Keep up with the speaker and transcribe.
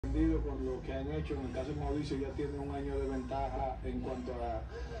sorprendido con lo que han hecho. En el caso de Mauricio ya tiene un año de ventaja en cuanto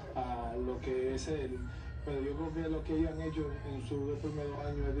a lo que es él. Pero yo creo que lo que ellos han hecho en sus 2 primeros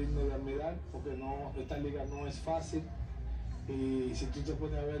años es digno de admirar, porque esta liga no es fácil. Y si tú te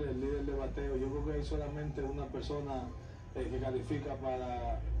pones a ver el líder de bateo, yo creo que hay solamente una persona que califica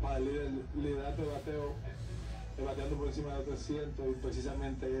para el liderato de bateo, bateando por encima de 300, y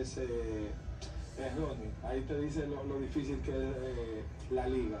precisamente es Ronnie. Ahí te dice lo difícil que es la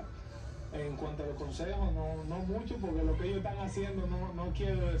liga. En cuanto a los consejos, no mucho, porque lo que ellos están haciendo no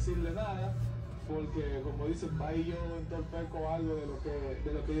quiero decirle nada, porque como dicen, va y yo entorpezco algo de lo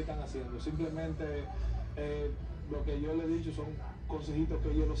que ellos están haciendo. Simplemente lo que yo le he dicho son consejitos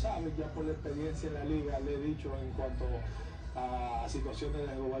que ellos lo saben, ya por la experiencia en la liga le he dicho en cuanto a situaciones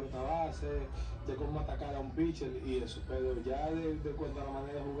de robar una base, de cómo atacar a un pitcher y eso, pero ya de cuanto a la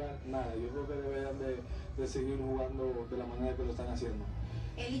manera de jugar, nada. Yo creo que deberían de seguir jugando de la manera que lo están haciendo.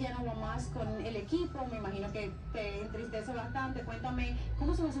 Eli ya no va más con el equipo, me imagino que te entristece bastante. Cuéntame,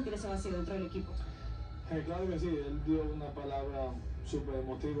 ¿cómo se va a sentir ese vacío dentro del equipo? Claro que sí, él dio una palabra súper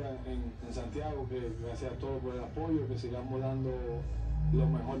emotiva en Santiago, que gracias a todos por el apoyo, que sigamos dando lo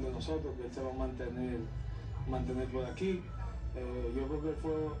mejor de nosotros, que él se va a mantener por aquí. Yo creo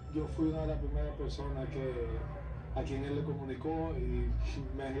que yo fui una de las primeras personas a quien él le comunicó, y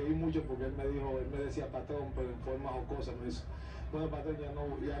me reí mucho porque él me decía patrón, pero en forma jocosa. Me dice, bueno, patrón,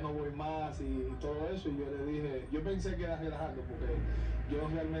 ya no voy más y todo eso. Y yo le dije, yo pensé que era relajando porque yo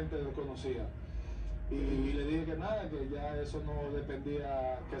realmente lo conocía. Y le dije que nada, que ya eso no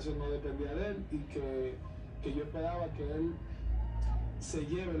dependía de él, y que yo esperaba que él se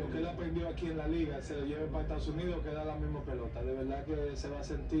lleve lo que él aprendió aquí en la liga, se lo lleve para Estados Unidos, que da la misma pelota. De verdad que se va a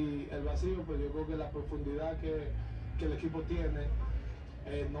sentir el vacío, pero yo creo que la profundidad que el equipo tiene,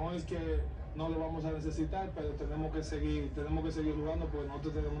 no es que no lo vamos a necesitar, pero tenemos que seguir jugando, porque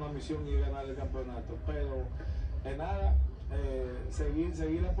nosotros tenemos una misión y ganar el campeonato. Pero nada,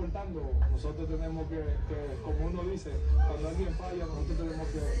 seguir aportando. Nosotros tenemos que, como uno dice, cuando alguien falla, nosotros tenemos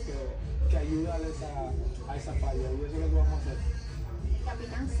que ayudarle a esa falla, y eso es lo que vamos a hacer.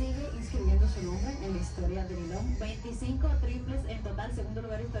 Capitán sigue inscribiendo su nombre en la historia de Lidón. 25 triples en total, segundo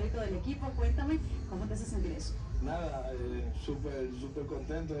lugar histórico del equipo. Cuéntame, ¿cómo te hace sentir eso? Nada, súper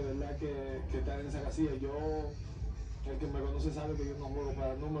contento, de verdad que estar en esa casilla. El que me conoce sabe que yo no juego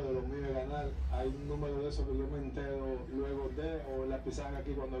para números, lo mío es ganar. Hay un número de eso que yo me entero luego o en la pizarra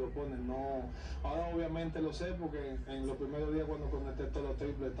aquí cuando lo ponen. No, ahora obviamente lo sé, porque en los primeros días cuando conecté todos los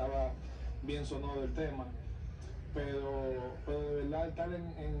triples estaba bien sonado el tema. Pero de verdad estar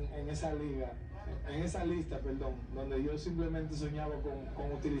en esa liga, en esa lista, perdón, donde yo simplemente soñaba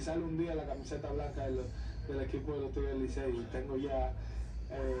con utilizar un día la camiseta blanca del equipo de los Tigres del Licey, y tengo ya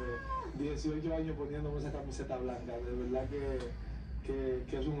 18 años poniéndome esa camiseta blanca. De verdad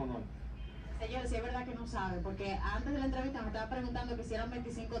que es un honor. Señor, sí es verdad que no sabe, porque antes de la entrevista me estaba preguntando que si eran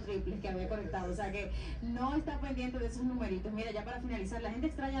 25 triples que había conectado, o sea que no está pendiente de esos numeritos. Mira, ya para finalizar, la gente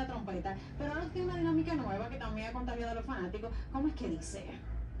extraña la trompeta, pero ahora tiene una dinámica nueva que también ha contagiado a los fanáticos. ¿Cómo es que dice?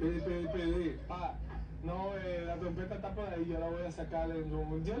 Pedir. No, la trompeta está por ahí, yo la voy a sacar en un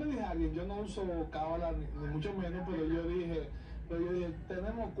momento. Yo le dije a alguien, yo no uso cábala ni mucho menos, pero yo dije,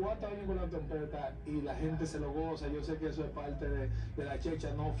 tenemos 4 años con la trompeta y la gente se lo goza. Yo sé que eso es parte de la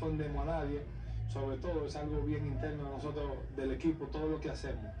checha, no ofendemos a nadie, sobre todo es algo bien interno de nosotros, del equipo, todo lo que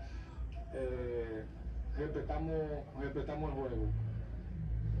hacemos. Respetamos el juego.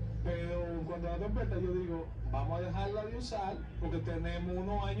 Pero en cuanto a la trompeta, yo digo, vamos a dejarla de usar, porque tenemos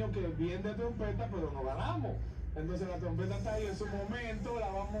unos años que bien de trompeta, pero no ganamos. Entonces la trompeta está ahí en su momento, la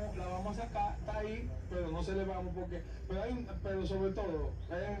vamos a sacar, está ahí, pero no se le vamos porque. Pero sobre todo,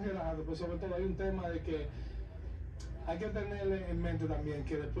 es relajado, pero sobre todo hay un tema de que hay que tener en mente también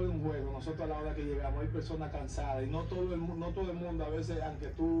que después de un juego, nosotros a la hora que llegamos hay personas cansadas, y no todo el mundo, a veces, aunque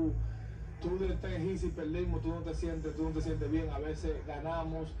tú estés y perdimos, tú no te sientes bien. A veces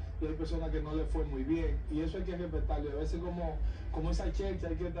ganamos y hay personas que no les fue muy bien, y eso hay que respetarlo. A veces como esa checha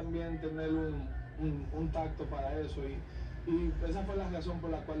hay que también tener un tacto para eso, y esa fue la razón por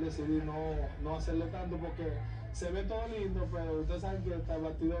la cual decidí no hacerlo tanto, porque se ve todo lindo, pero ustedes saben que está el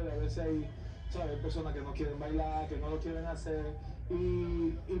batidor, a veces hay personas que no quieren bailar, que no lo quieren hacer,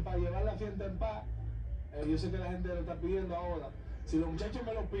 y para llevar la fiesta en paz, yo sé que la gente lo está pidiendo ahora. Si los muchachos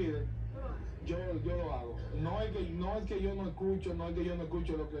me lo piden, yo lo hago. No es que yo no escucho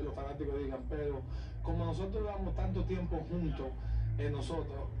lo que los fanáticos digan, pero como nosotros damos tanto tiempo juntos,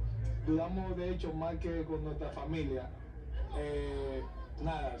 nosotros dudamos de hecho más que con nuestra familia.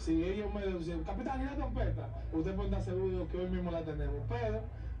 Nada, si ellos me dicen, capitán, ¿y la trompeta? Usted puede estar seguro que hoy mismo la tenemos, pero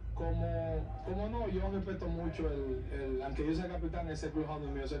como no, yo respeto mucho aunque yo sea capitán, ese clubhouse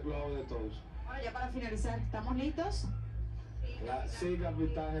mío, ese clubhouse de todos. Bueno, ya para finalizar, ¿estamos listos? Sí,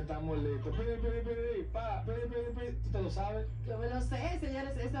 capitán, estamos listos. Pidi, tú te lo sabes. Yo me lo sé,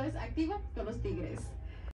 señores, esto es Activo con los Tigres.